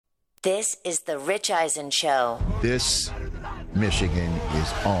This is the Rich Eisen Show. This Michigan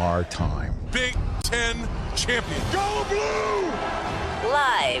is our time. Big Ten champion. Go Blue!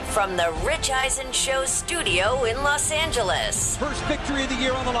 Live from the Rich Eisen Show studio in Los Angeles. First victory of the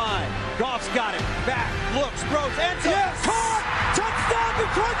year on the line. Goff's got it. Back, looks, throws, ends it. Yes! Caught! Touchdown,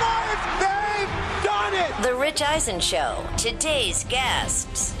 Detroit Lions! They've done it! The Rich Eisen Show. Today's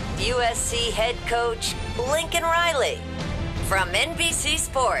guests. USC head coach Lincoln Riley. From NBC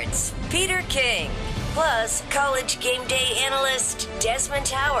Sports, Peter King. Plus, college game day analyst Desmond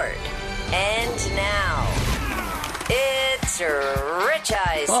Howard. And now, it's Rich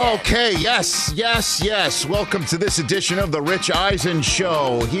Eisen. Okay, yes. Welcome to this edition of the Rich Eisen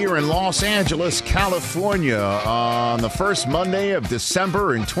Show here in Los Angeles, California on the first Monday of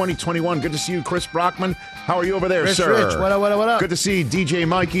December in 2021. Good to see you, Chris Brockman. How are you over there, sir? Rich, what up? Good to see DJ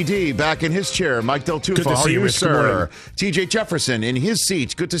Mikey D back in his chair. Mike Del Tufo, how are you, sir? TJ Jefferson in his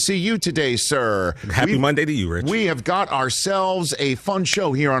seat. Good to see you today, sir. Happy Monday to you, Rich. We have got ourselves a fun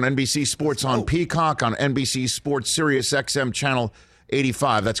show here on NBC Sports on Peacock, on NBC Sports Sirius XM Channel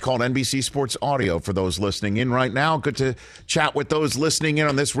 85. That's called NBC Sports Audio for those listening in right now. Good to chat with those listening in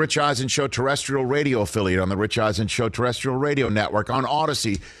on this Rich Eisen Show terrestrial radio affiliate on the Rich Eisen Show terrestrial radio network on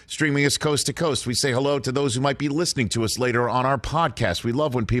Odyssey, streaming us coast to coast. We say hello to those who might be listening to us later on our podcast. We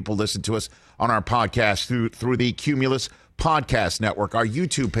love when people listen to us on our podcast through the Cumulus Podcast Network, our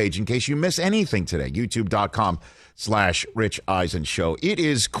YouTube page, in case you miss anything today, youtube.com/Rich Eisen Show. It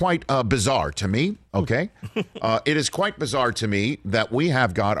is quite bizarre to me, okay? It is quite bizarre to me that we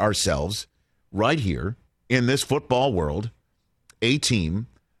have got ourselves right here in this football world a team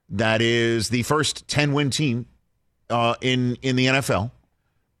that is the first 10-win team in the NFL.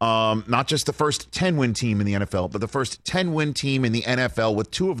 Not just the first 10-win team in the NFL, but the first 10-win team in the NFL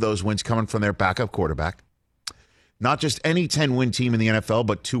with 2 of those wins coming from their backup quarterback. Not just any 10-win team in the NFL,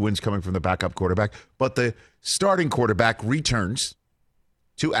 but 2 wins coming from the backup quarterback. But the starting quarterback returns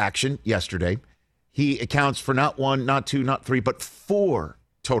to action yesterday. He accounts for not 1, not 2, not 3, but 4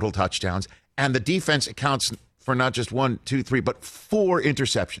 total touchdowns. And the defense accounts for not just 1, 2, 3, but 4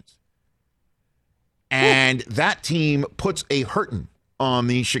 interceptions. And that team puts a hurting on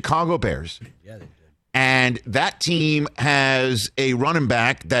the Chicago Bears. Yeah, they did. And that team has a running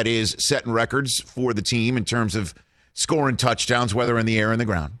back that is setting records for the team in terms of scoring touchdowns, whether in the air or in the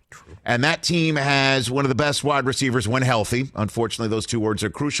ground. True. And that team has one of the best wide receivers when healthy. Unfortunately, those 2 words are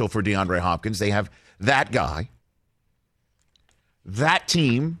crucial for DeAndre Hopkins. They have that guy. That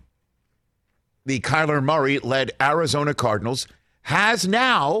team, the Kyler Murray-led Arizona Cardinals, has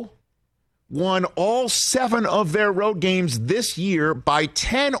now won all 7 of their road games this year by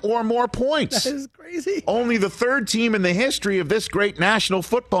 10 or more points. That is crazy. Only the 3rd team in the history of this great National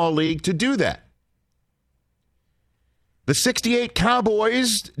Football League to do that. The 68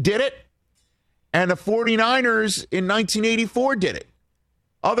 Cowboys did it, and the 49ers in 1984 did it.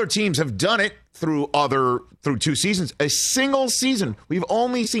 Other teams have done it through 2 seasons. A single season, we've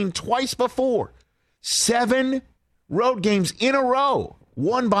only seen twice before. 7 road games in a row,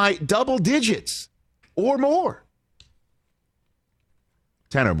 won by double digits or more.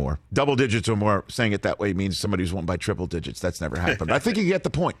 10 or more. Double digits or more. Saying it that way means somebody who's won by triple digits. That's never happened. I think you get the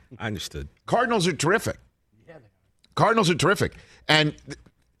point. I understood. Cardinals are terrific. Cardinals are terrific. And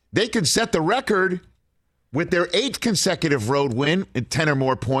they could set the record with their 8th consecutive road win at 10 or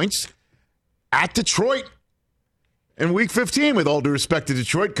more points at Detroit in Week 15, with all due respect to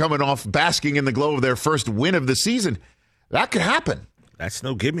Detroit, coming off basking in the glow of their first win of the season. That could happen. That's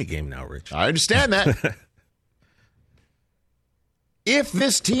no gimme game now, Rich. I understand that. If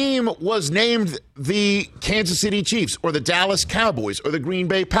this team was named the Kansas City Chiefs or the Dallas Cowboys or the Green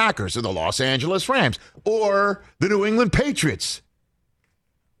Bay Packers or the Los Angeles Rams or the New England Patriots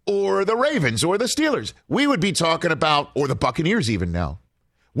or the Ravens or the Steelers, we would be talking about, or the Buccaneers even now,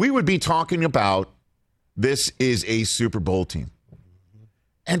 we would be talking about this is a Super Bowl team.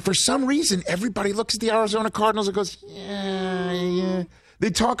 And for some reason, everybody looks at the Arizona Cardinals and goes, yeah.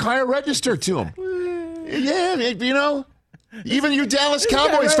 They talk higher register to them. Yeah, you know. Even you Dallas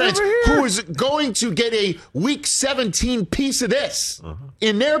Cowboys fans, who is going to get a Week 17 piece of this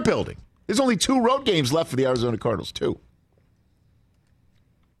in their building. There's only 2 road games left for the Arizona Cardinals, 2.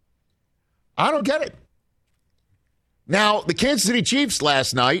 I don't get it. Now, the Kansas City Chiefs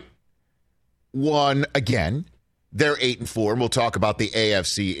last night won again. They're 8-4, and we'll talk about the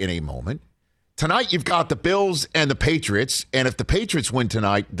AFC in a moment. Tonight, you've got the Bills and the Patriots, and if the Patriots win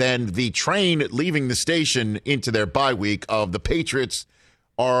tonight, then the train leaving the station into their bye week of the Patriots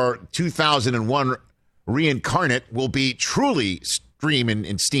are 2001 reincarnate will be truly streaming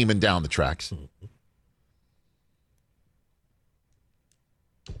and steaming down the tracks.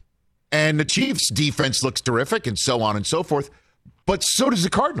 And the Chiefs' defense looks terrific and so on and so forth. But so does the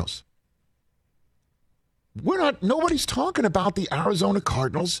Cardinals. Nobody's talking about the Arizona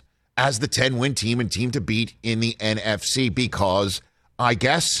Cardinals as the 10-win team and team to beat in the NFC because I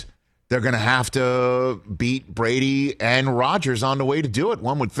guess they're going to have to beat Brady and Rodgers on the way to do it,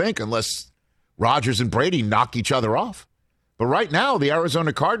 one would think, unless Rodgers and Brady knock each other off. But right now, the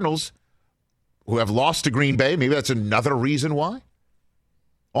Arizona Cardinals, who have lost to Green Bay, maybe that's another reason why.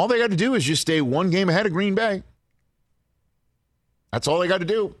 All they got to do is just stay one game ahead of Green Bay. That's all they got to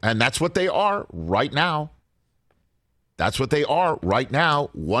do. And that's what they are right now. That's what they are right now.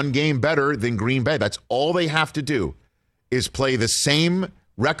 One game better than Green Bay. That's all they have to do is play the same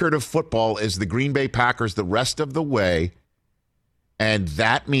record of football as the Green Bay Packers the rest of the way. And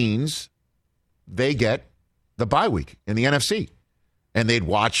that means they get the bye week in the NFC. And they'd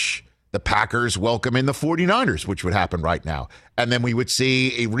watch the Packers welcome in the 49ers, which would happen right now. And then we would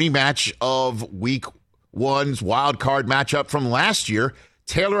see a rematch of week one's wild card matchup from last year.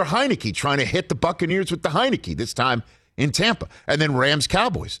 Taylor Heineke trying to hit the Buccaneers with the Heineke, this time in Tampa. And then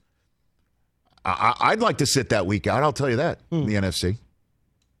Rams-Cowboys. I'd like to sit that week out, I'll tell you that, in the NFC.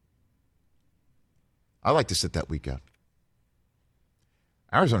 I like to sit that week out.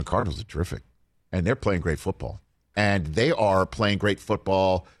 Arizona Cardinals are terrific, and they're playing great football. And they are playing great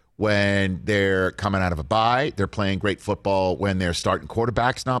football when they're coming out of a bye. They're playing great football when their starting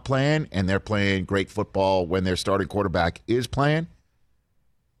quarterback's not playing, and they're playing great football when their starting quarterback is playing.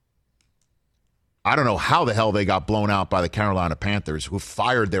 I don't know how the hell they got blown out by the Carolina Panthers, who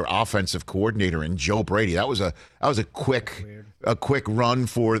fired their offensive coordinator in Joe Brady. That was a quick run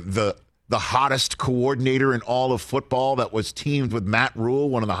for the hottest coordinator in all of football that was teamed with Matt Rule,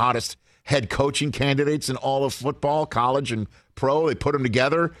 one of the hottest head coaching candidates in all of football, college and pro. They put them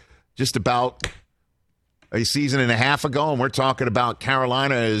together just about a season and a half ago, and we're talking about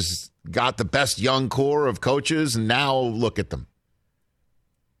Carolina has got the best young core of coaches, and now look at them.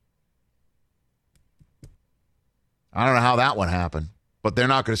 I don't know how that one happened, but they're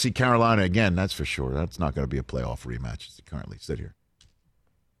not going to see Carolina again, that's for sure. That's not going to be a playoff rematch as they currently sit here.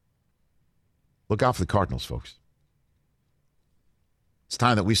 Look out for the Cardinals, folks. It's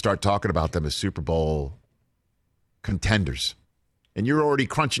time that we start talking about them as Super Bowl contenders. And you're already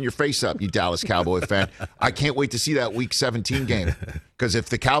crunching your face up, you Dallas Cowboy fan. I can't wait to see that Week 17 game. Because if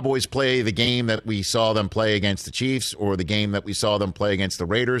the Cowboys play the game that we saw them play against the Chiefs, or the game that we saw them play against the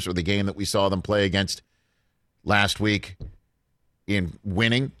Raiders, or the game that we saw them play against last week in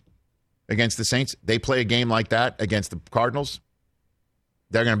winning against the Saints, they play a game like that against the Cardinals,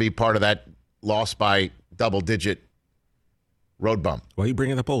 they're going to be part of that loss by double-digit road bump. Why are you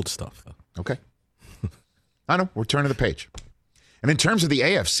bringing up old stuff, though? Okay. I know. We're turning the page. And in terms of the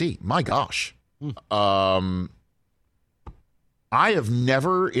AFC, my gosh. I have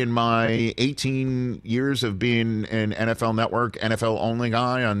never in my 18 years of being an NFL Network, NFL-only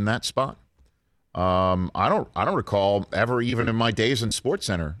guy on that spot, I don't recall ever, even in my days in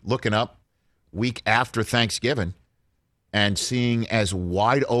SportsCenter, looking up week after Thanksgiving and seeing as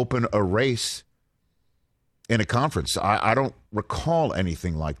wide open a race in a conference. I don't recall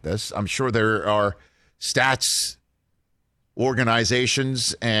anything like this. I'm sure there are stats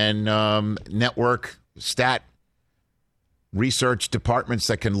organizations and network stat research departments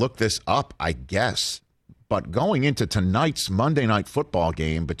that can look this up, I guess. But going into tonight's Monday Night Football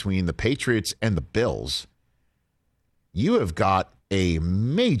game between the Patriots and the Bills, you have got a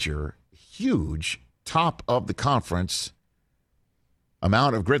major, huge top of the conference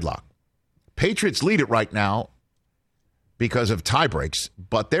amount of gridlock. Patriots lead it right now because of tie breaks,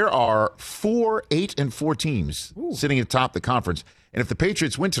 but there are 4 8-4 teams sitting at the top of the conference. And if the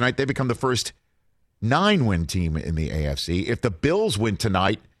Patriots win tonight, they become the first 9-win team in the AFC. If the Bills win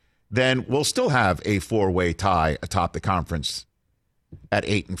tonight, then we'll still have a 4-way tie atop the conference at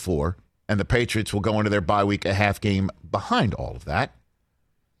 8-4, and the Patriots will go into their bye week a half game behind all of that.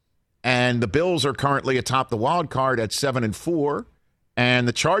 And the Bills are currently atop the wild card at 7-4. And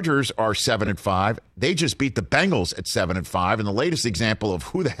the Chargers are 7-5. They just beat the Bengals at 7-5. And the latest example of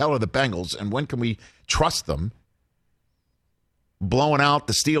who the hell are the Bengals and when can we trust them, blowing out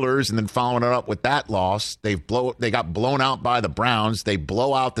the Steelers and then following it up with that loss. They got blown out by the Browns. They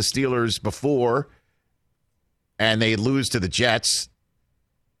blow out the Steelers before, and they lose to the Jets.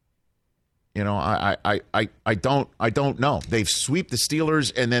 You know, I don't know. They've swept the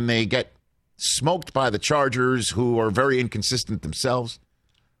Steelers, and then they get smoked by the Chargers, who are very inconsistent themselves.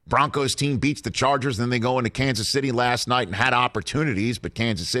 Broncos team beats the Chargers, then they go into Kansas City last night and had opportunities, but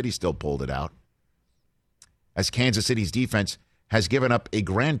Kansas City still pulled it out. As Kansas City's defense has given up a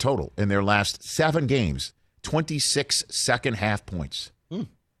grand total in their last 7 games, 26 second-half points.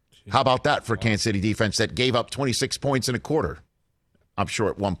 How about that for Kansas City defense that gave up 26 points in a quarter? I'm sure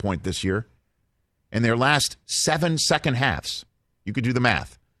at one point this year. In their last 7 second halves, you could do the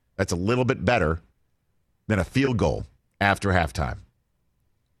math. That's a little bit better than a field goal after halftime.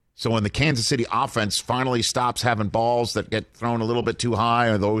 So when the Kansas City offense finally stops having balls that get thrown a little bit too high,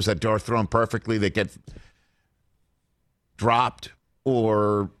 or those that are thrown perfectly that get dropped,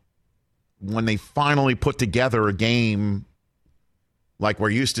 or when they finally put together a game like we're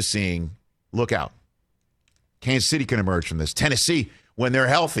used to seeing, look out. Kansas City can emerge from this. Tennessee, when they're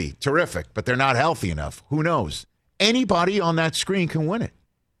healthy, terrific, but they're not healthy enough. Who knows? Anybody on that screen can win it.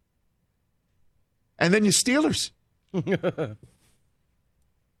 And then your Steelers.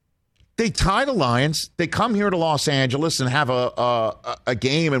 They tie the Lions. They come here to Los Angeles and have a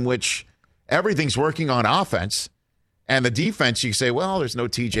game in which everything's working on offense. And the defense, you say, well, there's no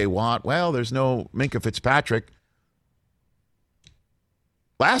T.J. Watt. Well, there's no Minkah Fitzpatrick.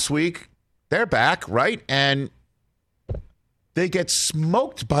 Last week, they're back, right? And they get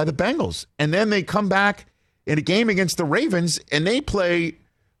smoked by the Bengals. And then they come back in a game against the Ravens, and they play,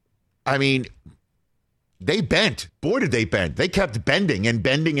 they bent. Boy, did they bend. They kept bending and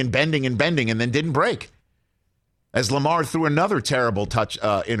bending and bending and bending and then didn't break. As Lamar threw another terrible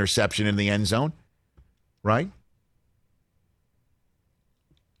interception in the end zone, right?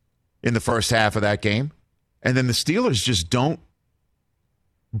 In the first half of that game. And then the Steelers just don't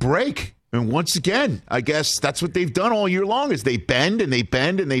break. And once again, I guess that's what they've done all year long is they bend and they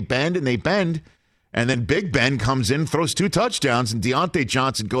bend and they bend and they bend. And then Big Ben comes in, throws 2 touchdowns, and Deontay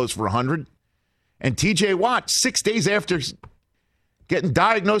Johnson goes for 100. And T.J. Watt, 6 days after getting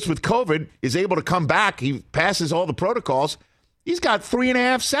diagnosed with COVID, is able to come back. He passes all the protocols. He's got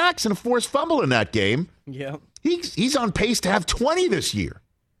 3.5 sacks and a forced fumble in that game. Yeah. He's on pace to have 20 this year.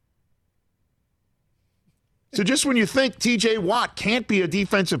 So just when you think T.J. Watt can't be a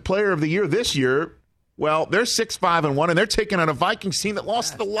defensive player of the year this year, well, they're 6-5-1, and they're taking on a Vikings team that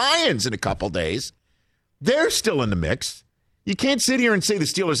lost to the Lions in a couple days. They're still in the mix. You can't sit here and say the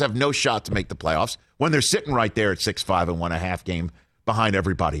Steelers have no shot to make the playoffs when they're sitting right there at 6-5-1, a half game behind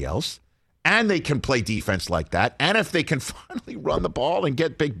everybody else. And they can play defense like that. And if they can finally run the ball and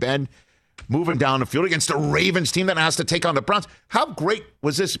get Big Ben moving down the field against a Ravens team that has to take on the Browns. How great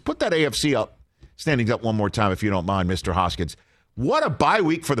was this? Put that AFC up. Standing up one more time, if you don't mind, Mr. Hoskins. What a bye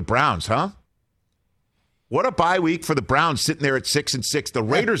week for the Browns, huh? What a bye week for the Browns sitting there at 6-6. The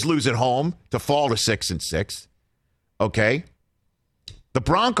Raiders lose at home to fall to 6-6. Okay? The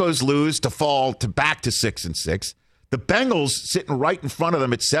Broncos lose to fall to back to 6-6. The Bengals sitting right in front of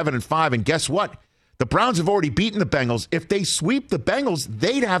them at 7-5. And guess what? The Browns have already beaten the Bengals. If they sweep the Bengals,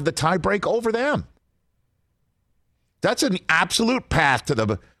 they'd have the tiebreak over them. That's an absolute path to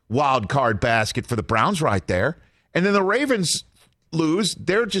the wild card basket for the Browns right there. And then the Ravens lose.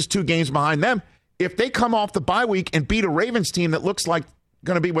 They're just 2 games behind them. If they come off the bye week and beat a Ravens team that looks like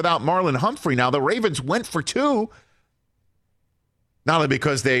going to be without Marlon Humphrey now, the Ravens went for 2. Not only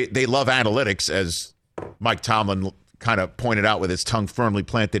because they love analytics, as Mike Tomlin kind of pointed out with his tongue firmly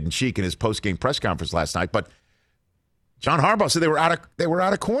planted in cheek in his post-game press conference last night, but John Harbaugh said they were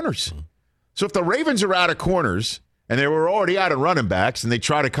out of corners. So if the Ravens are out of corners and they were already out of running backs and they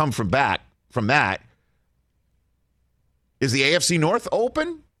try to come from that, is the AFC North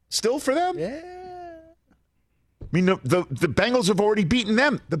open still for them? Yeah. I mean, the Bengals have already beaten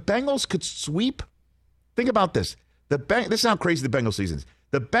them. The Bengals could sweep. Think about this. This is how crazy the Bengals season is.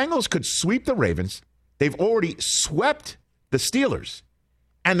 The Bengals could sweep the Ravens. They've already swept the Steelers.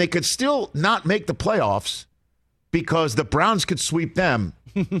 And they could still not make the playoffs because the Browns could sweep them.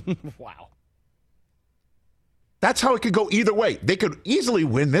 Wow. That's how it could go either way. They could easily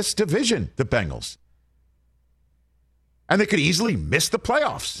win this division, the Bengals. And they could easily miss the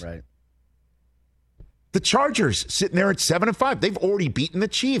playoffs. Right. The Chargers sitting there at 7-5. They've already beaten the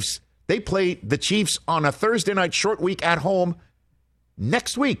Chiefs. They play the Chiefs on a Thursday night short week at home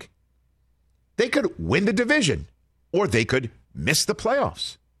next week. They could win the division, or they could miss the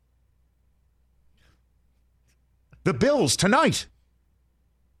playoffs. The Bills tonight.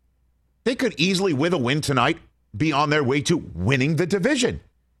 They could easily, with a win tonight, be on their way to winning the division.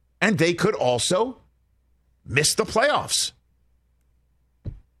 And they could also miss the playoffs.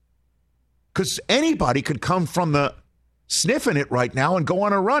 Because anybody could come from the sniffing it right now and go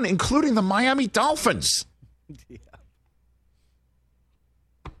on a run, including the Miami Dolphins. Yeah.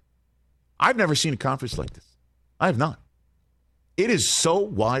 I've never seen a conference like this. I have not. It is so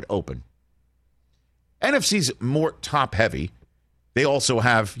wide open. NFC's more top-heavy. They also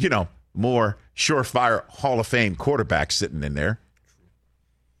have, more surefire Hall of Fame quarterbacks sitting in there.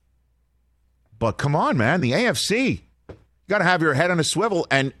 But come on, man. The AFC, you got to have your head on a swivel.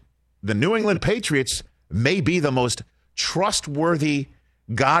 And the New England Patriots may be the most trustworthy,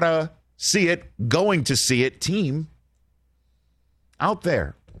 gotta see it, going to see it team out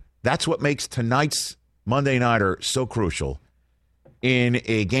there. That's what makes tonight's Monday Nighter so crucial in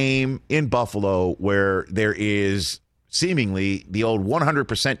a game in Buffalo where there is seemingly the old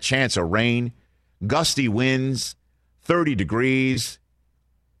 100% chance of rain, gusty winds, 30 degrees,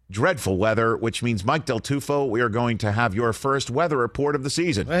 dreadful weather, which means, Mike Del Tufo, we are going to have your first weather report of the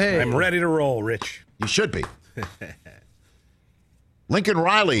season. Hey. I'm ready to roll, Rich. You should be. Lincoln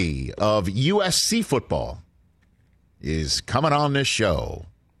Riley of USC football is coming on this show.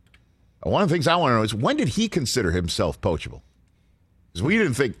 One of the things I want to know is, when did he consider himself poachable? Because we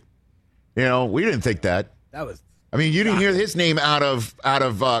didn't think that. That was. I mean, you didn't hear his name out of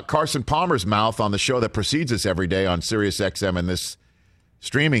Carson Palmer's mouth on the show that precedes us every day on Sirius XM and this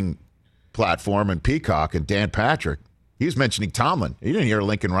streaming platform and Peacock and Dan Patrick. He was mentioning Tomlin. You didn't hear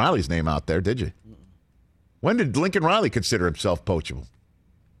Lincoln Riley's name out there, did you? When did Lincoln Riley consider himself poachable?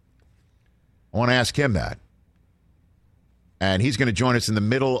 I want to ask him that. And he's going to join us in the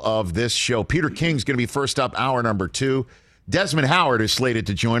middle of this show. Peter King's going to be first up, hour number 2. Desmond Howard is slated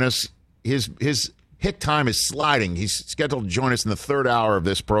to join us. His hit time is sliding. He's scheduled to join us in the third hour of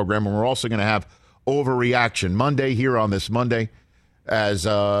this program. And we're also going to have Overreaction Monday here on this Monday as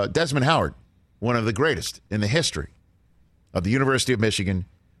Desmond Howard, one of the greatest in the history of the University of Michigan,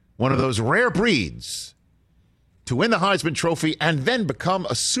 one of those rare breeds to win the Heisman Trophy and then become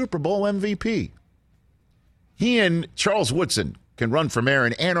a Super Bowl MVP. He and Charles Woodson can run for mayor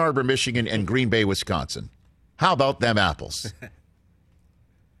in Ann Arbor, Michigan, and Green Bay, Wisconsin. How about them apples?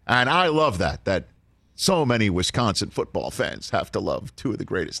 And I love that so many Wisconsin football fans have to love two of the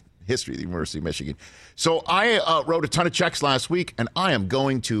greatest in the history of the University of Michigan. So I wrote a ton of checks last week, and I am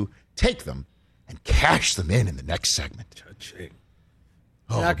going to take them and cash them in the next segment. You're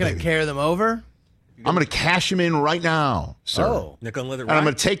not going to carry them over? I'm going to cash them in right now, sir. Oh. You're going to let it ride? And I'm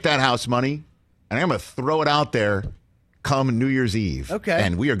going to take that house money, and I'm going to throw it out there come New Year's Eve. Okay.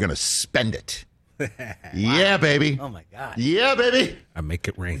 And we are going to spend it. Yeah, baby. Oh, my God. Yeah, baby. I make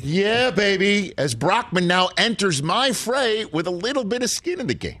it rain. Yeah, baby. As Brockman now enters my fray with a little bit of skin in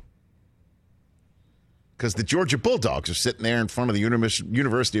the game. Because the Georgia Bulldogs are sitting there in front of the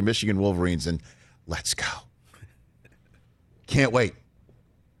University of Michigan Wolverines, and let's go. Can't wait.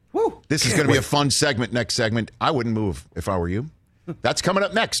 Woo. This is going to be a fun segment, next segment. I wouldn't move if I were you. That's coming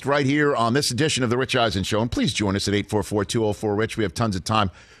up next right here on this edition of The Rich Eisen Show. And please join us at 844-204-RICH. We have tons of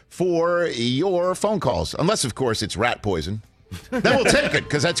time for your phone calls. Unless, of course, it's rat poison. Then we'll take it,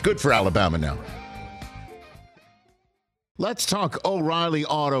 because that's good for Alabama now. Let's talk O'Reilly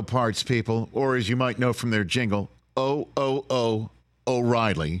Auto Parts, people. Or as you might know from their jingle,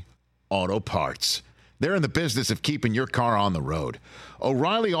 O'Reilly Auto Parts. They're in the business of keeping your car on the road.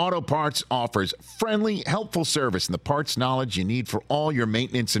 O'Reilly Auto Parts offers friendly, helpful service and the parts knowledge you need for all your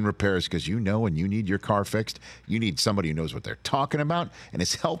maintenance and repairs, because you know when you need your car fixed, you need somebody who knows what they're talking about and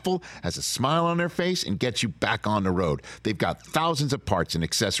is helpful, has a smile on their face, and gets you back on the road. They've got thousands of parts and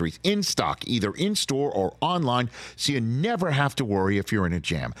accessories in stock, either in-store or online, so you never have to worry if you're in a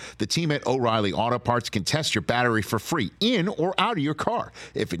jam. The team at O'Reilly Auto Parts can test your battery for free in or out of your car.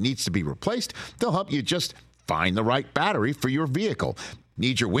 If it needs to be replaced, they'll help you just find the right battery for your vehicle.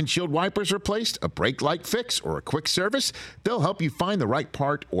 Need your windshield wipers replaced, a brake light fix, or a quick service? They'll help you find the right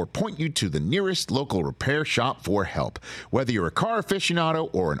part or point you to the nearest local repair shop for help. Whether you're a car aficionado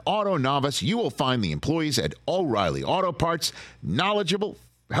or an auto novice, you will find the employees at O'Reilly Auto Parts knowledgeable,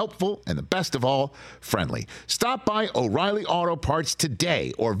 helpful, and the best of all, friendly. Stop by O'Reilly Auto Parts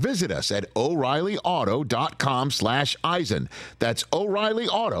today or visit us at O'ReillyAuto.com/Eisen. That's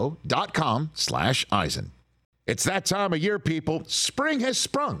O'ReillyAuto.com/Eisen. It's that time of year, people. Spring has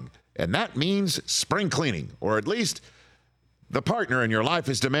sprung, and that means spring cleaning, or at least the partner in your life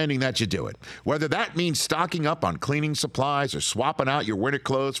is demanding that you do it. Whether that means stocking up on cleaning supplies or swapping out your winter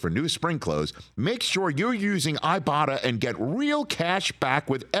clothes for new spring clothes, make sure you're using Ibotta and get real cash back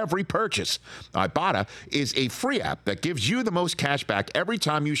with every purchase. Ibotta is a free app that gives you the most cash back every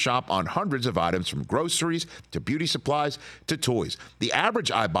time you shop on hundreds of items, from groceries to beauty supplies to toys. The average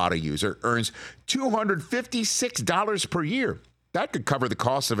Ibotta user earns $256 per year. That could cover the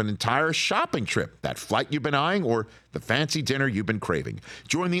cost of an entire shopping trip, that flight you've been eyeing, or the fancy dinner you've been craving.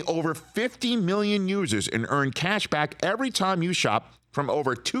 Join the over 50 million users and earn cash back every time you shop from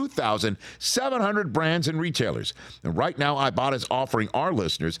over 2,700 brands and retailers. And right now, Ibotta is offering our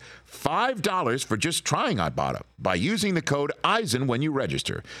listeners $5 for just trying Ibotta by using the code EISEN when you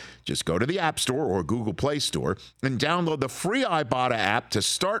register. Just go to the App Store or Google Play Store and download the free Ibotta app to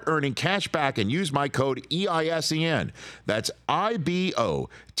start earning cash back and use my code EISEN. That's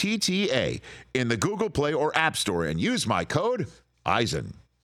IBOTTA in the Google Play or App Store and use my code EISEN.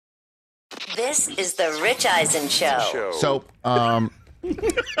 This is the Rich Eisen Show. So,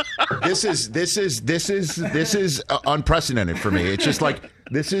 this is unprecedented for me. It's just like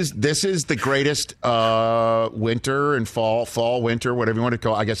this is the greatest winter and fall, winter, whatever you want to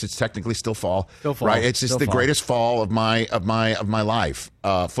call it. I guess it's technically still fall. Right? It's just the greatest fall of my life,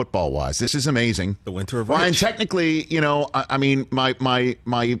 football wise. This is amazing. The winter of Rich. And Rich. technically, I mean,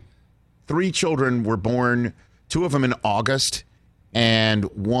 my 3 children were born, 2 of them in August and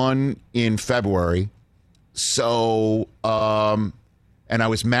 1 in February. So, and I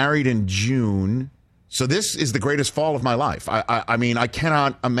was married in June. So this is the greatest fall of my life. I mean, I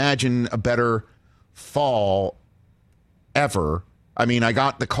cannot imagine a better fall ever. I mean, I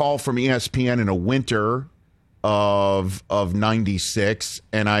got the call from ESPN in a winter of 96,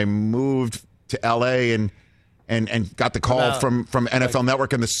 and I moved to LA and got the call from NFL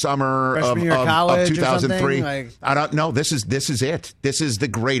Network in the summer of 2003. I don't know. This is it. This is the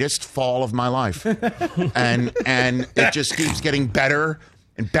greatest fall of my life, and it just keeps getting better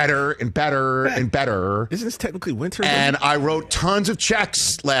and better and better and better. Isn't this technically winter? And I wrote tons of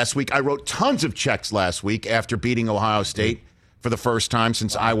checks last week. After beating Ohio State for the first time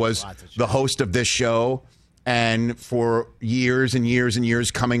since I was the host of this show, and for years and years and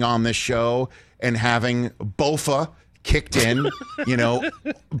years coming on this show and having Bofa kicked in,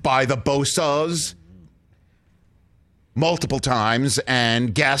 by the Bosas multiple times,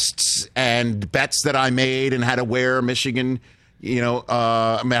 and guests and bets that I made, and had to wear Michigan,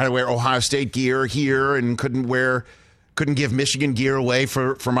 I had to wear Ohio State gear here and couldn't give Michigan gear away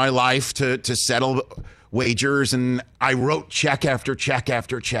for my life to settle wagers. And I wrote check after check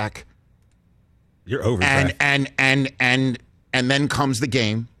after check. You're over. And then comes the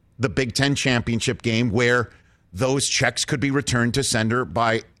game, the Big Ten championship game, where those checks could be returned to sender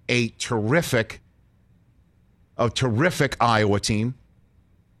by a terrific Iowa team,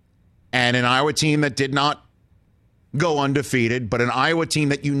 and an Iowa team that did not go undefeated, but an Iowa team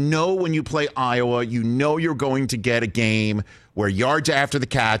that when you play Iowa, you're going to get a game where yards after the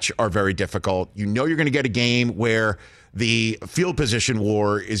catch are very difficult. You're going to get a game where the field position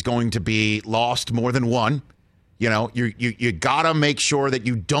war is going to be lost more than one. You got to make sure that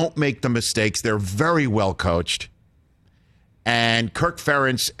you don't make the mistakes. They're very well coached. And Kirk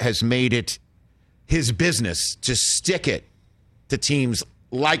Ferentz has made it his business to stick it to teams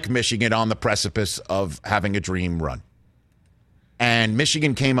like Michigan on the precipice of having a dream run. And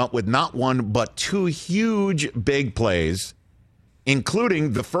Michigan came up with not one, but 2 huge big plays,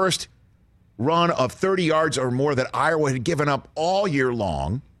 including the first run of 30 yards or more that Iowa had given up all year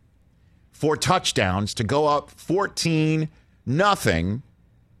long, 4 touchdowns to go up 14-0.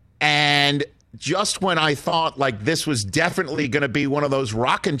 And just when I thought like this was definitely going to be one of those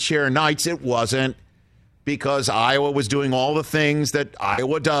rocking chair nights, it wasn't, because Iowa was doing all the things that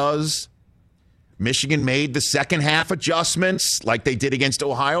Iowa does. Michigan made the second half adjustments like they did against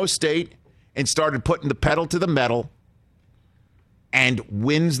Ohio State and started putting the pedal to the metal, and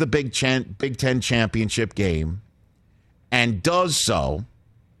wins the Big Ten championship game, and does so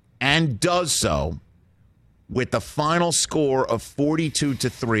with the final score of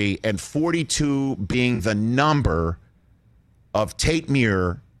 42-3, and 42 being the number of Tate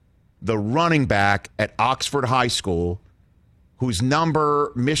Muir, the running back at Oxford High School, whose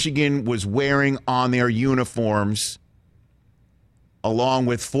number Michigan was wearing on their uniforms, along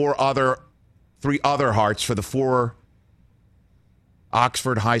with 3 other hearts for the 4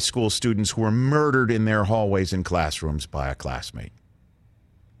 Oxford High School students who were murdered in their hallways and classrooms by a classmate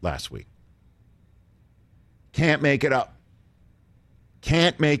last week. Can't make it up.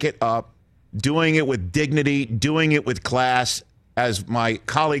 Doing it with dignity, doing it with class, as my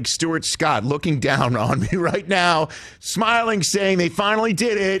colleague Stuart Scott looking down on me right now, smiling, saying they finally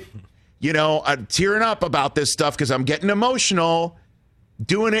did it. I'm tearing up about this stuff because I'm getting emotional.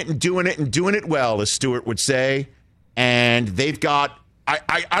 Doing it well, as Stuart would say. And they've got,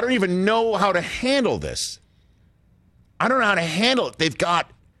 I don't even know how to handle this. I don't know how to handle it. They've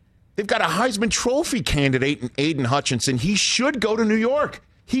got a Heisman Trophy candidate in Aiden Hutchinson. He should go to New York.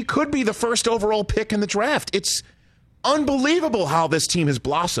 He could be the first overall pick in the draft. It's unbelievable how this team has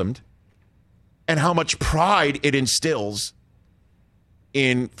blossomed and how much pride it instills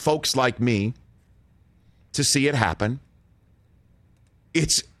in folks like me to see it happen.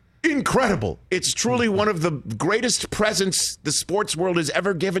 It's incredible. It's truly one of the greatest presents the sports world has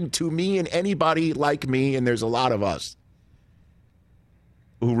ever given to me and anybody like me, and there's a lot of us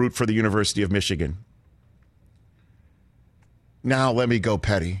who root for the University of Michigan. Now let me go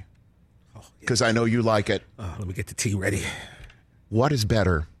petty, because I know you like it. Let me get the tea ready. What is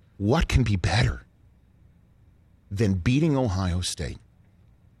better? What can be better than beating Ohio State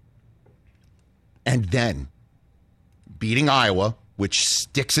and then beating Iowa, which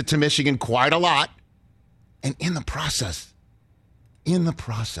sticks it to Michigan quite a lot, and in the process,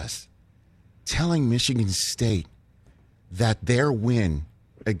 telling Michigan State that their win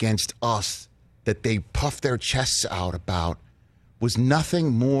against us that they puffed their chests out about was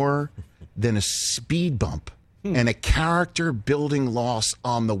nothing more than a speed bump and a character-building loss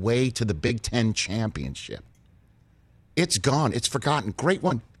on the way to the Big Ten championship. It's gone. It's forgotten. Great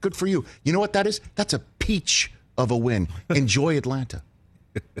one. Good for you. You know what that is? That's a peach of a win. Enjoy Atlanta.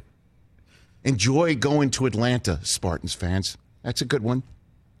 Enjoy going to Atlanta, Spartans fans. That's a good one.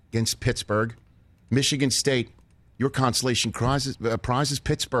 Against Pittsburgh. Michigan State, your consolation prize is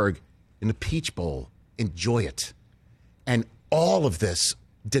Pittsburgh in the Peach Bowl. Enjoy it. And all of this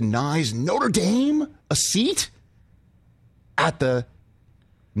denies Notre Dame a seat at the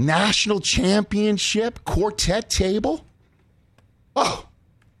national championship quartet table. Oh,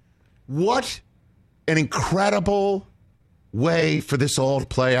 what an incredible way for this all to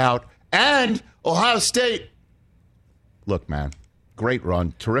play out. And Ohio State, look, man, great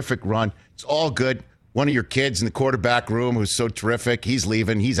run, terrific run. It's all good. One of your kids in the quarterback room who's so terrific, he's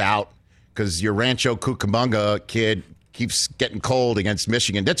leaving, he's out because your Rancho Cucamonga kid keeps getting cold against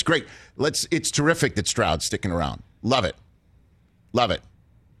Michigan. That's great. It's terrific that Stroud's sticking around. Love it. Love it.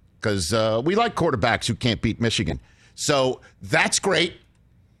 Because we like quarterbacks who can't beat Michigan. So that's great.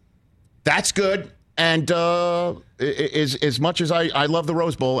 That's good. And as much as I love the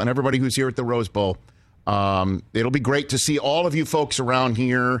Rose Bowl and everybody who's here at the Rose Bowl, it'll be great to see all of you folks around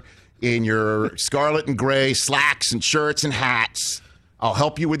here in your scarlet and gray slacks and shirts and hats. I'll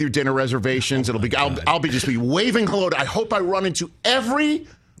help you with your dinner reservations. I'll just be waving hello. I hope I run into every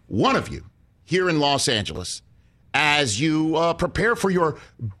one of you here in Los Angeles as you prepare for your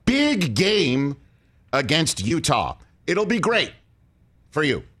big game against Utah. It'll be great for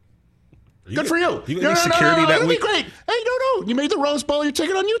you. Good for you. No, security that it'll week? be great. Hey, no. You made the Rose Bowl. You're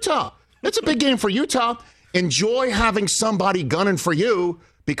taking on Utah. It's a big game for Utah. Enjoy having somebody gunning for you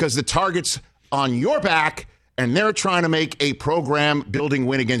because the target's on your back and they're trying to make a program-building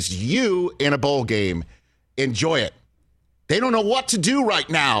win against you in a bowl game. Enjoy it. They don't know what to do right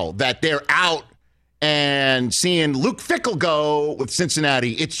now that they're out and seeing Luke Fickell go with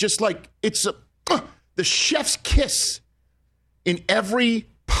Cincinnati. It's just like it's the chef's kiss in every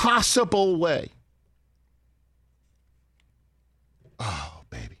possible way. Oh,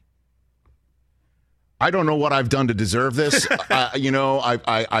 baby. I don't know what I've done to deserve this. I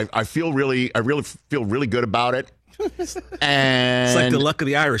really feel really good about it. And it's like the luck of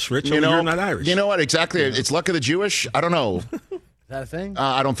the Irish, Rich. You're not Irish. You know what? Exactly. Yeah. It's luck of the Jewish. I don't know. Is that a thing?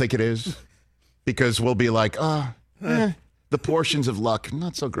 I don't think it is. Because we'll be like, the portions of luck,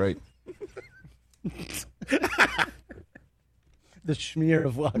 not so great. The schmear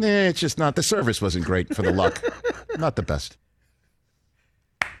of luck. It's just not. The service wasn't great for the luck. Not the best.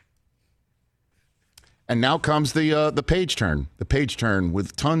 And now comes the page turn. The page turn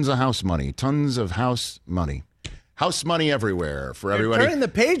with tons of house money. Tons of house money. House money everywhere for everybody. Turning the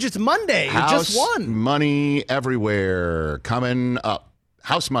page. It's Monday. You just won. Money everywhere coming up.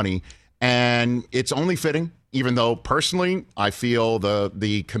 House money. And it's only fitting, even though personally I feel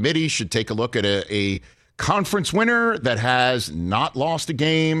the committee should take a look at a conference winner that has not lost a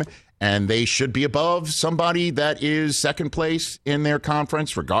game, and they should be above somebody that is second place in their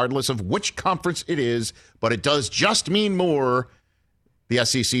conference, regardless of which conference it is. But it does just mean more. The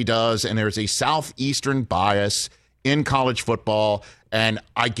SEC does, and there's a southeastern bias in college football. And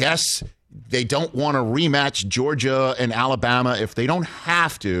I guess they don't want to rematch Georgia and Alabama if they don't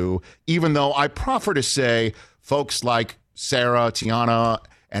have to, even though I prefer to say folks like Sarah, Tiana,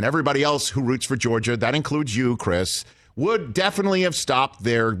 and everybody else who roots for Georgia, that includes you, Chris, would definitely have stopped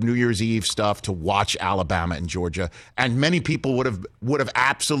their New Year's Eve stuff to watch Alabama and Georgia. And many people would have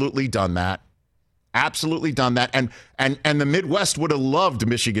absolutely done that. Absolutely done that. And the Midwest would have loved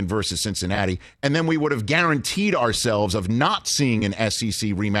Michigan versus Cincinnati. And then we would have guaranteed ourselves of not seeing an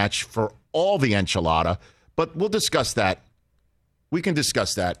SEC rematch for all the enchilada. But we'll discuss that. We can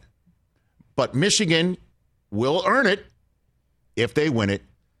discuss that. But Michigan will earn it if they win it,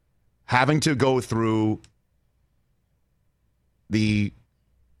 having to go through the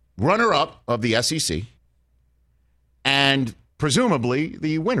runner-up of the SEC and presumably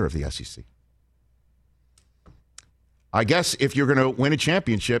the winner of the SEC. I guess if you're going to win a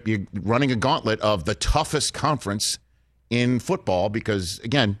championship, you're running a gauntlet of the toughest conference in football because,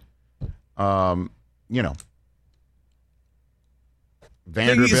 again, Vanderbilt,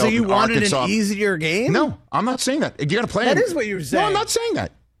 so you wanted Arkansas. an easier game? No, I'm not saying that. You got to play. That is what you were saying. No, I'm not saying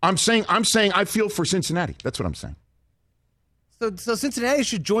that. I'm saying I feel for Cincinnati. That's what I'm saying. So Cincinnati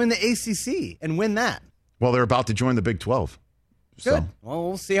should join the ACC and win that. Well, they're about to join the Big 12. Good. So, Well,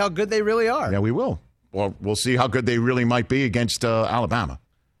 we'll see how good they really are. yeah, we will. Well, we'll see how good they really might be against Alabama.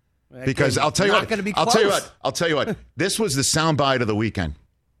 Because I'll tell you what. I'll tell you what. This was the soundbite of the weekend.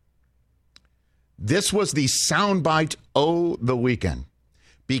 This was the soundbite of the weekend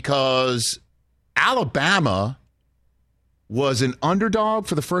because Alabama was an underdog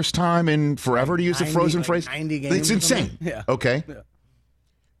for the first time in forever, to use the Frozen phrase. 90 games. It's insane. Yeah. Okay. Yeah.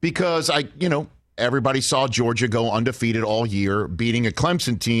 Because everybody saw Georgia go undefeated all year, beating a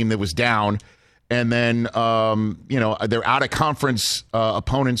Clemson team that was down. And then, their out-of-conference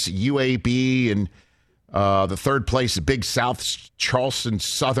opponents, UAB and the third place, Big South, Charleston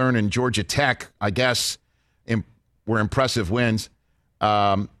Southern, and Georgia Tech, I guess, were impressive wins.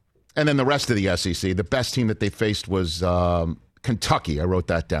 And then the rest of the SEC, the best team that they faced was Kentucky. I wrote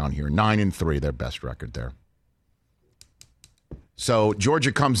that down here, 9-3, their best record there. So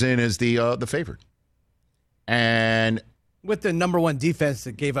Georgia comes in as the favorite. And with the number one defense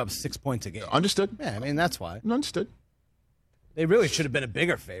that gave up 6 points a game. Understood. Yeah, I mean, that's why. Understood. They really should have been a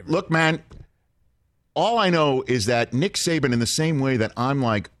bigger favorite. Look, man, all I know is that Nick Saban, in the same way that I'm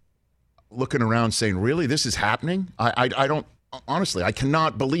like looking around saying, really, this is happening? I don't, honestly, I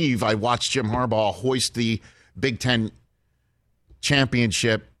cannot believe I watched Jim Harbaugh hoist the Big Ten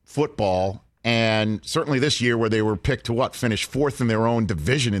championship football. And certainly this year where they were picked to finish fourth in their own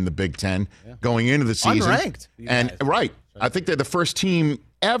division in the Big Ten going into the season. Unranked. And right. I think they're the first team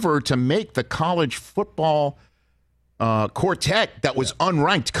ever to make the college football quartet that was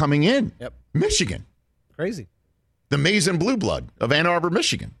unranked coming in. Yep. Michigan. Crazy. The Maize and Blue Blood of Ann Arbor,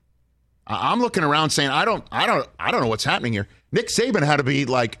 Michigan. I'm looking around saying, I don't know what's happening here. Nick Saban had to be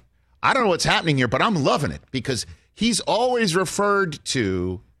like, I don't know what's happening here, but I'm loving it because he's always referred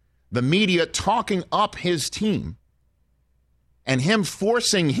to the media talking up his team and him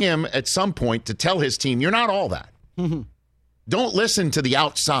forcing him at some point to tell his team, you're not all that. Mm-hmm. Don't listen to the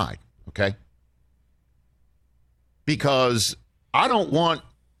outside, okay? Because I don't want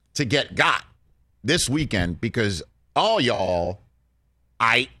to get got this weekend because all y'all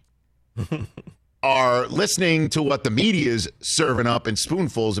are listening to what the media is serving up in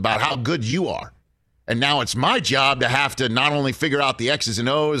spoonfuls about how good you are. And now it's my job to have to not only figure out the X's and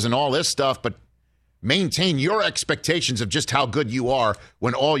O's and all this stuff, but maintain your expectations of just how good you are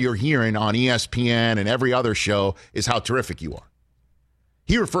when all you're hearing on ESPN and every other show is how terrific you are.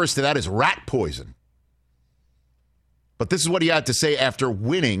 He refers to that as rat poison. But this is what he had to say after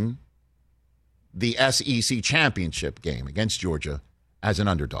winning the SEC championship game against Georgia as an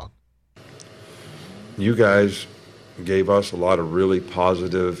underdog. You guys gave us a lot of really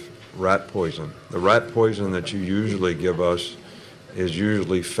positive rat poison. The rat poison that you usually give us is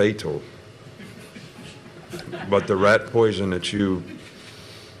usually fatal. But the rat poison that you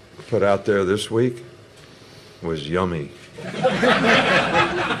put out there this week was yummy.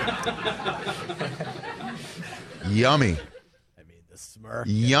 Yummy. I mean, the smirk.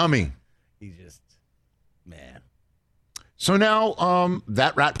 Yummy. He just, man. So now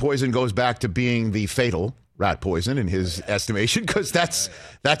that rat poison goes back to being the fatal rat poison in his estimation, because that's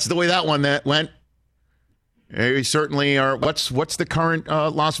the way that one went. We certainly are. What's the current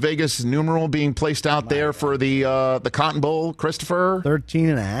Las Vegas numeral being placed out there for the Cotton Bowl, Christopher?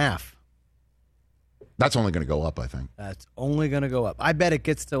 13.5. That's only going to go up, I think. That's only going to go up. I bet it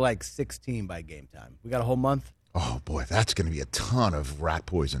gets to like 16 by game time. We got a whole month. Oh, boy, that's going to be a ton of rat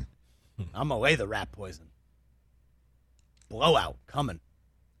poison. I'm going to lay the rat poison. Blowout coming.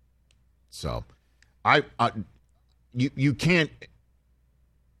 So, you can't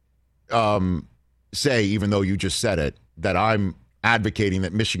say, even though you just said it, that I'm advocating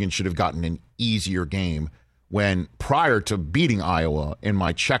that Michigan should have gotten an easier game when prior to beating Iowa in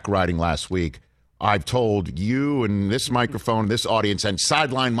my check writing last week, I've told you and this microphone, this audience, and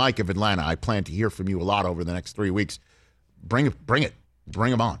Sideline Mike of Atlanta, I plan to hear from you a lot over the next 3 weeks. Bring it.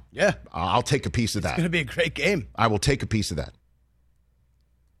 Bring them on. Yeah. I'll take a piece of that. It's going to be a great game. I will take a piece of that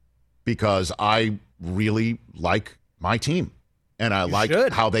because I really like my team. And I like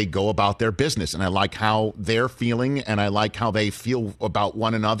how they go about their business. And I like how they're feeling. And I like how they feel about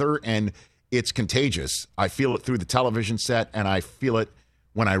one another. And it's contagious. I feel it through the television set. And I feel it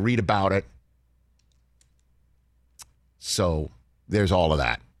when I read about it. So there's all of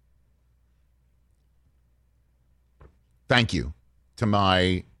that. Thank you to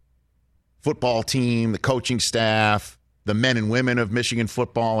my football team, the coaching staff, the men and women of Michigan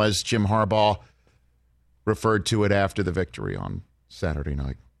football, as Jim Harbaugh referred to it after the victory on Saturday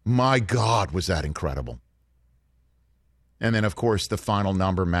night. My God, was that incredible. And then, of course, the final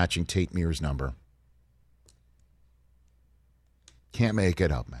number matching Tate Mears' number. Can't make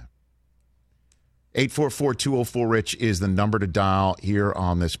it up, man. 844-204-RICH is the number to dial here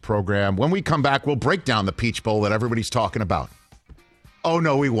on this program. When we come back, we'll break down the Peach Bowl that everybody's talking about. Oh,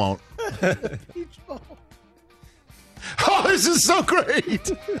 no, we won't. Peach Bowl. Oh, this is so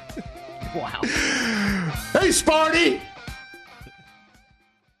great. Wow. Hey, Sparty.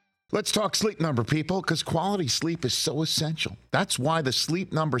 Let's talk Sleep Number, people, because quality sleep is so essential. That's why the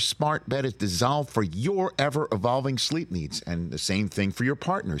Sleep Number smart bed is designed for your ever-evolving sleep needs, and the same thing for your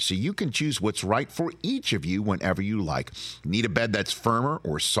partner, so you can choose what's right for each of you whenever you like. Need a bed that's firmer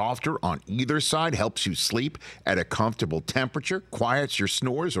or softer on either side, helps you sleep at a comfortable temperature, quiets your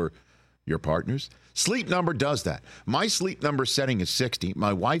snores or your partner's? Sleep Number does that. My Sleep Number setting is 60.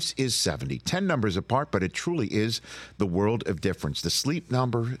 My wife's is 70. 10 numbers apart, but it truly is the world of difference. The Sleep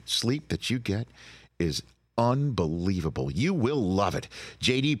Number sleep that you get is unbelievable. You will love it.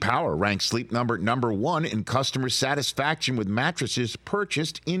 J.D. Power ranks Sleep Number number 1 in customer satisfaction with mattresses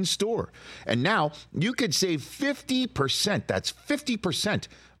purchased in store. And now you could save 50%. That's 50%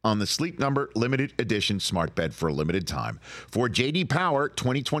 on the Sleep Number limited edition smart bed for a limited time. For J.D. Power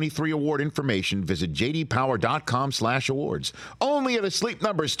 2023 award information, visit jdpower.com/awards. Only at a Sleep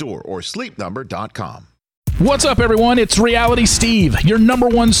Number store or sleepnumber.com. What's up, everyone? It's Reality Steve, your number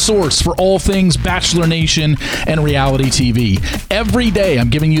one source for all things Bachelor Nation and reality TV. Every day,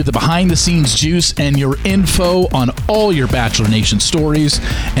 I'm giving you the behind-the-scenes juice and your info on all your Bachelor Nation stories,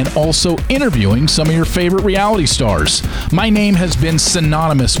 and also interviewing some of your favorite reality stars. My name has been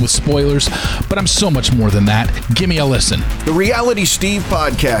synonymous with spoilers, but I'm so much more than that. Give me a listen. The Reality Steve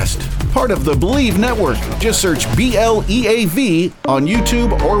Podcast, part of the Believe Network. Just search BLEAV on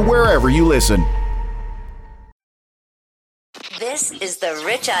YouTube or wherever you listen. This is the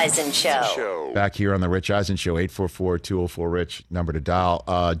Rich Eisen Show. Back here on the Rich Eisen Show, 844-204-RICH, number to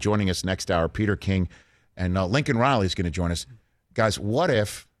dial. Joining us next hour, Peter King, and Lincoln Riley is going to join us. Guys, what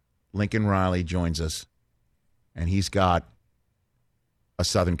if Lincoln Riley joins us and he's got a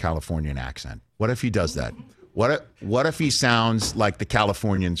Southern Californian accent? What if he does that? What if he sounds like the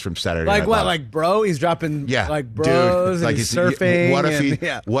Californians from Saturday Night Live? Like what? Like bro? He's dropping like bros dude, and he's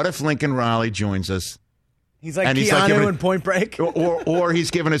surfing. What if Lincoln Riley joins us? He's like Keanu in Point Break. Or he's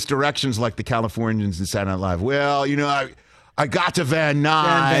giving us directions like the Californians in Saturday Night Live. Well, you know, I got to Van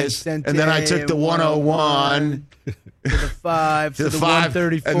Nuys, and then I took the 101 to the 5 to the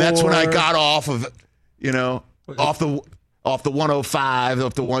 134, and that's when I got off of, off the 105,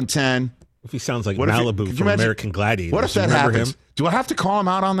 off the 110. If he sounds like Malibu from American Gladiators. What if that happens? Do I have to call him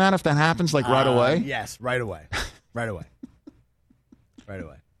out on that if that happens, like right away? Yes, right away. Right away. Right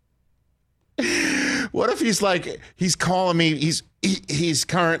away. What if he's like, he's calling me, he's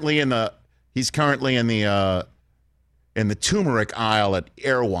currently in the turmeric aisle at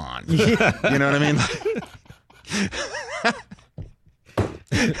Erewhon. You know what I mean?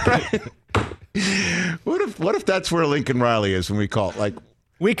 Right? What if that's where Lincoln Riley is when we call it? Like,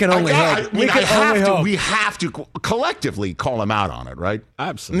 we can only hope. We have to collectively call him out on it, right?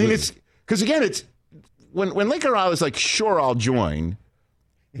 Absolutely. I mean, it's because again, it's when Lincoln Riley's like, sure, I'll join.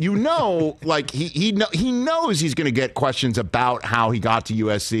 Like he knows he's going to get questions about how he got to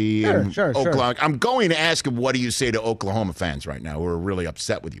USC and Oklahoma. I'm going to ask him, what do you say to Oklahoma fans right now who are really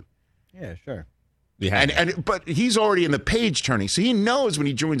upset with you? Yeah, sure. Yeah. But he's already in the page turning, so he knows when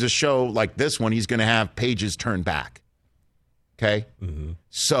he joins a show like this one, he's going to have pages turned back. Okay,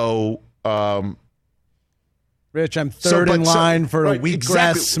 so Rich, I'm third in line for a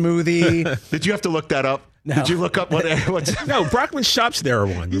wheatgrass smoothie. Did you have to look that up? No. Did you look up what's No, Brockman Shops there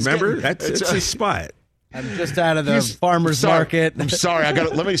one. Remember? That's his spot. I'm just out of the farmer's market. I'm sorry.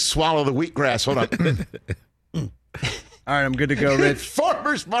 Let me swallow the wheatgrass. Hold on. All right, I'm good to go, Rich.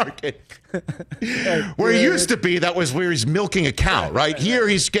 Farmer's market. Where he used to be, that was where he's milking a cow, right? Here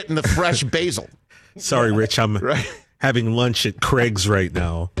he's getting the fresh basil. Sorry, Rich. I'm having lunch at Craig's right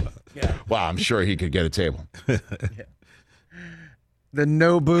now. Yeah. Wow, I'm sure he could get a table. Yeah. The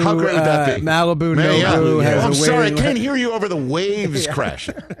Nobu, how great would that be? Malibu Nobu has I'm a sorry, I can't hear you over the waves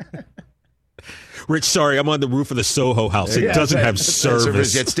crashing. Rich, sorry, I'm on the roof of the Soho house. It doesn't have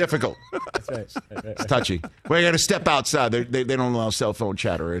service. It's difficult. That's right. It's touchy. We got to step outside. They don't allow cell phone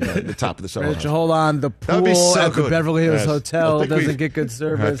chatter at the top of the Soho Rich, house. hold on. The That'd be pool so at the good. Beverly Hills Yes. Hotel doesn't get good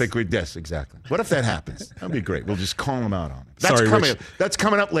service. I think yes, exactly. What if that happens? That'd be great. We'll just call them out on it. Sorry, Rich. That's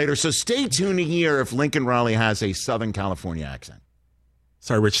coming up later. So stay tuned to hear if Lincoln Riley has a Southern California accent.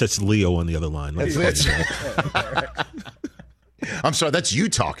 Sorry, Rich, that's Leo on the other line. I'm sorry, that's you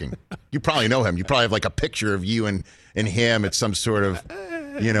talking. You probably know him. You probably have like a picture of you and him at some sort of,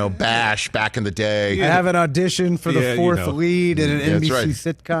 bash back in the day. I have an audition for the fourth lead in an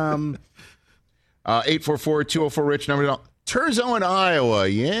NBC sitcom. 844-204-RICH, number Terzo in Iowa.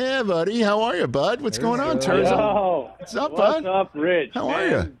 Yeah, buddy. How are you, bud? What's going on, Terzo? Yo, what's up, bud? What's up, Rich? How are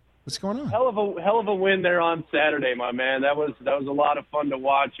you? What's going on? Hell of a win there on Saturday, my man. That was a lot of fun to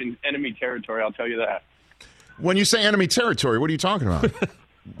watch in enemy territory, I'll tell you that. When you say enemy territory, what are you talking about?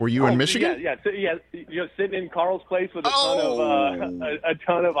 Were you in Michigan? Yeah. Sitting in Carl's place with a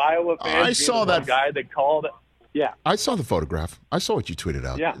ton of Iowa fans. I saw that guy that called. Yeah, I saw the photograph. I saw what you tweeted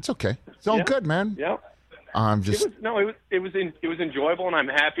out. Yeah, it's okay. It's all good, man. Yeah. I'm just. It was enjoyable, and I'm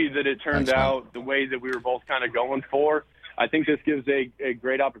happy that it turned out the way that we were both kind of going for. I think this gives a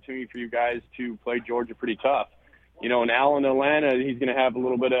great opportunity for you guys to play Georgia pretty tough. And Al in Atlanta, he's going to have a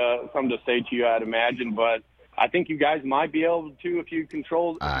little bit of something to say to you, I'd imagine. But I think you guys might be able to, if you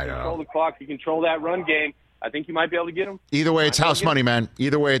control the clock, you control that run game. I think you might be able to get them. Either way, it's house money, man.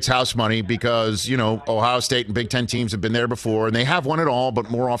 Either way, it's house money because, Ohio State and Big Ten teams have been there before, and they have won it all, but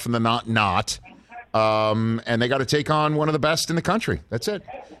more often than not. And they got to take on one of the best in the country. That's it.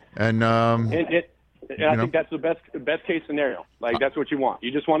 And I think that's the best case scenario. Like, that's what you want.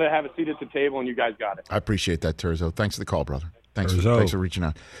 You just want to have a seat at the table, and you guys got it. I appreciate that, Terzo. Thanks for the call, brother. Thanks for reaching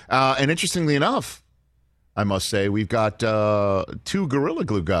out. And interestingly enough, I must say, we've got two Gorilla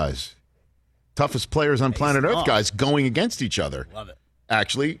Glue guys, toughest players on planet Earth guys, going against each other. Love it.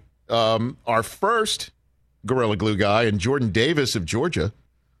 Actually, our first Gorilla Glue guy, and Jordan Davis of Georgia,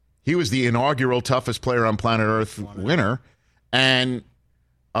 he was the inaugural toughest player on planet Earth winner. And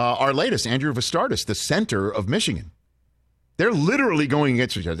our latest, Andrew Vastardis, the center of Michigan. They're literally going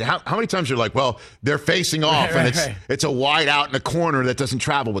against each other. How many times you're like, well, they're facing off, and it's a wide out in a corner that doesn't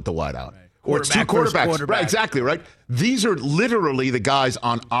travel with the wide out. Right. Or it's two quarterbacks. Right, exactly, right? These are literally the guys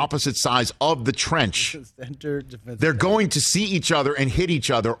on opposite sides of the trench. They're going to see each other and hit each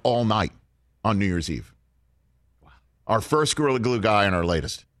other all night on New Year's Eve. Wow. Our first Gorilla Glue guy and our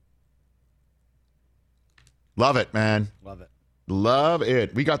latest. Love it, man. Love it. Love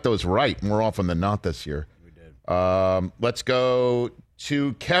it. We got those right more often than not this year. We did. Let's go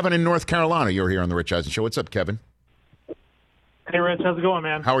to Kevin in North Carolina. You're here on the Rich Eisen Show. What's up, Kevin? Hey, Rich. How's it going,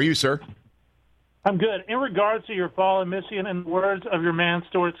 man? How are you, sir? I'm good. In regards to your fall in Michigan, in the words of your man,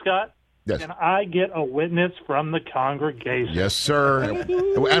 Stuart Scott, yes. Can I get a witness from the congregation? Yes, sir.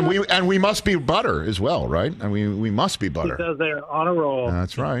 and we must be butter as well, right? And we must be butter. Because they're on a roll.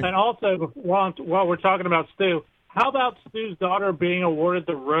 That's right. And also, while we're talking about Stu, how about Stu's daughter being awarded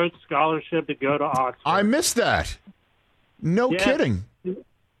the Rhodes Scholarship to go to Oxford? I missed that. No kidding.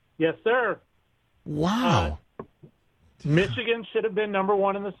 Yes, sir. Wow. Michigan should have been number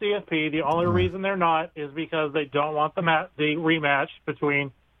one in the CFP. The only reason they're not is because they don't want the rematch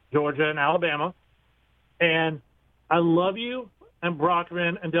between Georgia and Alabama. And I love you and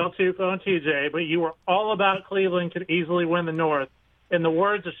Brockman and Del Tufo and TJ, but you were all about Cleveland could easily win the North. In the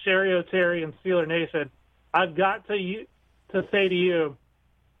words of Sherry O'Terry and Steeler Nation, I've got to say to you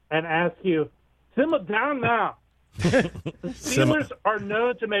and ask you, simmer down now. The Steelers are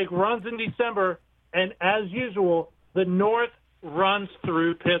known to make runs in December, and as usual, the North runs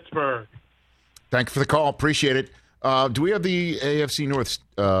through Pittsburgh. Thank you for the call. Appreciate it. Do we have the AFC North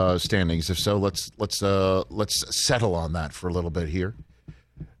standings? If so, let's settle on that for a little bit here,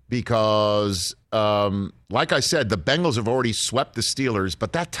 because like I said, the Bengals have already swept the Steelers,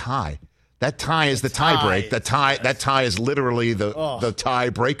 but that tie is the tie break. That tie is literally the tie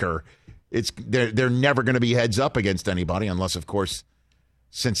breaker. They're never going to be heads up against anybody unless, of course,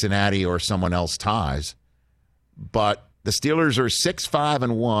 Cincinnati or someone else ties. But the Steelers are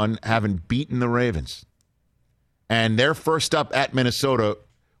 6-5-1, having beaten the Ravens. And they're first up at Minnesota,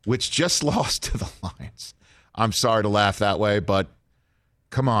 which just lost to the Lions. I'm sorry to laugh that way, but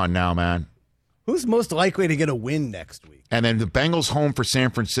come on now, man. Who's most likely to get a win next week? And then the Bengals home for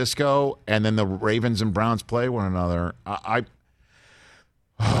San Francisco, and then the Ravens and Browns play one another.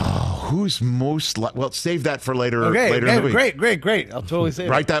 Who's most well, save that for later. Okay, later in the week. Great. I'll totally say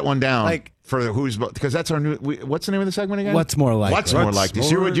write that one down. For who's, because that's our new. What's the name of the segment again? What's more likely? What's more likely?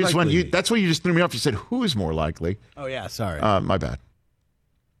 That's why you just threw me off. You said who's more likely. Oh yeah, sorry. My bad.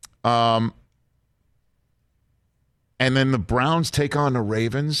 And then the Browns take on the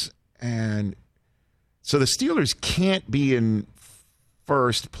Ravens. And so the Steelers can't be in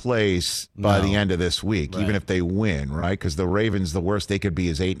first place by the end of this week, even if they win, right? Because the Ravens, the worst they could be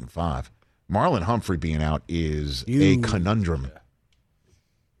is 8-5. Marlon Humphrey being out is a conundrum.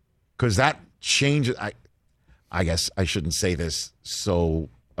 Because that changes. I guess I shouldn't say this so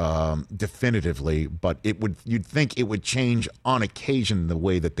definitively, but you'd think it would change on occasion the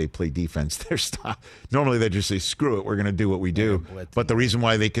way that they play defense. Their style. Normally they just say, screw it, we're going to do what we do. But the reason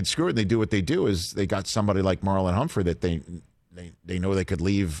why they could screw it and they do what they do is they got somebody like Marlon Humphrey that they know they could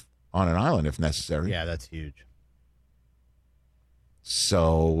leave on an island if necessary. Yeah, that's huge.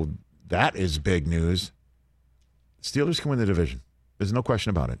 So that is big news. Steelers can win the division. There's no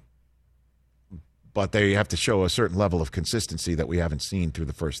question about it. But they have to show a certain level of consistency that we haven't seen through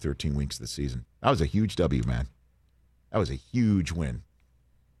the first 13 weeks of the season. That was a huge W, man. That was a huge win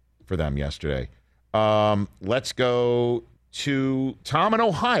for them yesterday. Let's go to Tom in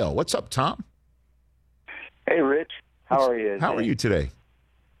Ohio. What's up, Tom? Hey, Rich. How are you? How are you today?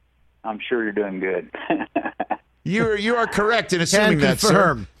 I'm sure you're doing good. You are correct in assuming that,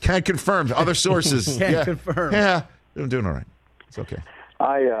 sir. Can't confirm. Other sources. Can't confirm. Yeah, I'm doing all right. It's okay.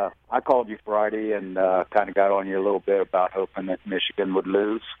 I called you Friday and kind of got on you a little bit about hoping that Michigan would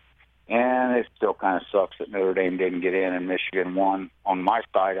lose. And it still kind of sucks that Notre Dame didn't get in and Michigan won on my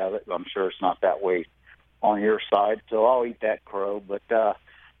side of it. I'm sure it's not that way on your side, so I'll eat that crow. But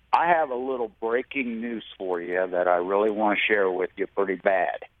I have a little breaking news for you that I really want to share with you pretty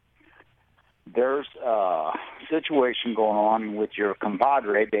bad. There's a situation going on with your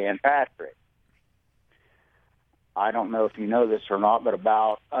compadre, Dan Patrick. I don't know if you know this or not, but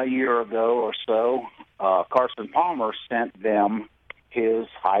about a year ago or so, Carson Palmer sent them his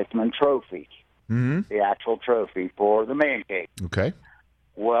Heisman Trophy, the actual trophy for the man cave. Okay.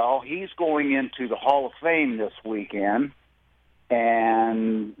 Well, he's going into the Hall of Fame this weekend,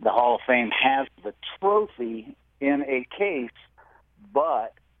 and the Hall of Fame has the trophy in a case,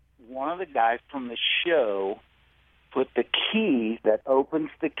 but one of the guys from the show put the key that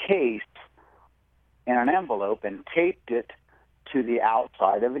opens the case in an envelope and taped it to the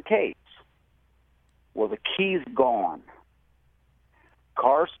outside of the case. Well, the key's gone.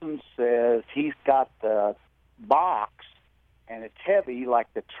 Carson says he's got the box, and it's heavy,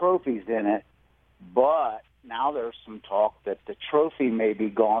 like the trophy's in it, but now there's some talk that the trophy may be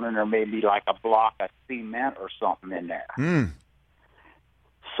gone and there may be like a block of cement or something in there.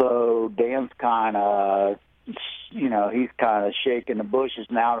 So Dan's kind of, he's kind of shaking the bushes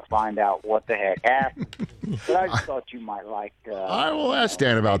now to find out what the heck happened. But I just thought you might like... I will ask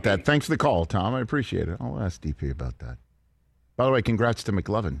Dan about that. Thanks for the call, Tom. I appreciate it. I'll ask DP about that. By the way, congrats to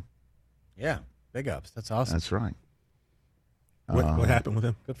McLovin. Yeah, big ups. That's awesome. That's right. What happened with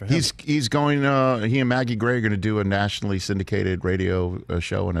him? Good for him. He's going, he and Maggie Gray are going to do a nationally syndicated radio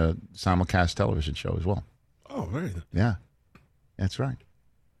show and a simulcast television show as well. Oh, very good. Yeah, that's right.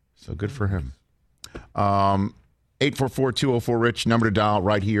 So good for him. 844-204-RICH, number to dial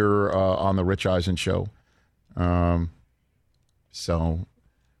right here on the Rich Eisen Show. So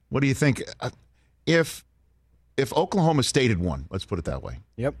what do you think? If Oklahoma State had won, let's put it that way.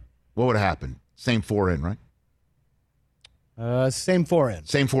 Yep. What would have happened? Same 4 in, right? Same 4 in.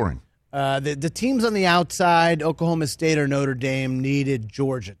 Same 4 in. The teams on the outside, Oklahoma State or Notre Dame, needed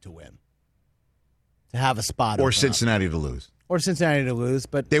Georgia to win to have a spot. Or Cincinnati to lose. Or Cincinnati to lose,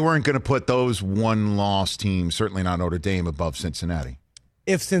 but they weren't going to put those one-loss teams, certainly not Notre Dame, above Cincinnati.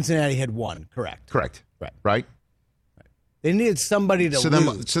 If Cincinnati had won, correct. Right. They needed somebody to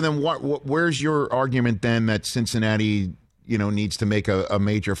lose. So then, where's your argument then that Cincinnati, needs to make a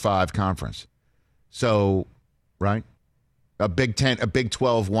Major 5 conference? So, right, a Big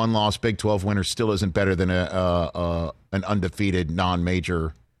 12 one-loss Big 12 winner still isn't better than an undefeated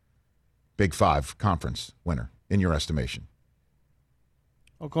non-major Big 5 conference winner in your estimation.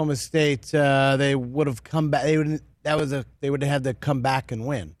 Oklahoma State, they would have come back. They would have had to come back and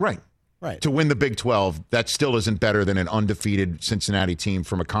win. Right. Right. To win the Big 12, that still isn't better than an undefeated Cincinnati team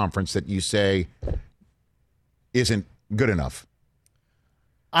from a conference that you say isn't good enough.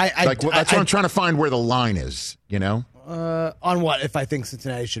 That's what I'm trying to find where the line is, On what? If I think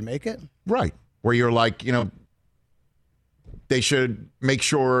Cincinnati should make it? Right. Where you're like, they should make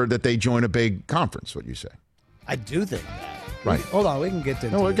sure that they join a big conference, what you say. I do think that. Right. Hold on, we can get to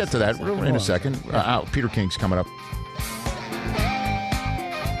we'll get to that in a second. Peter King's coming up.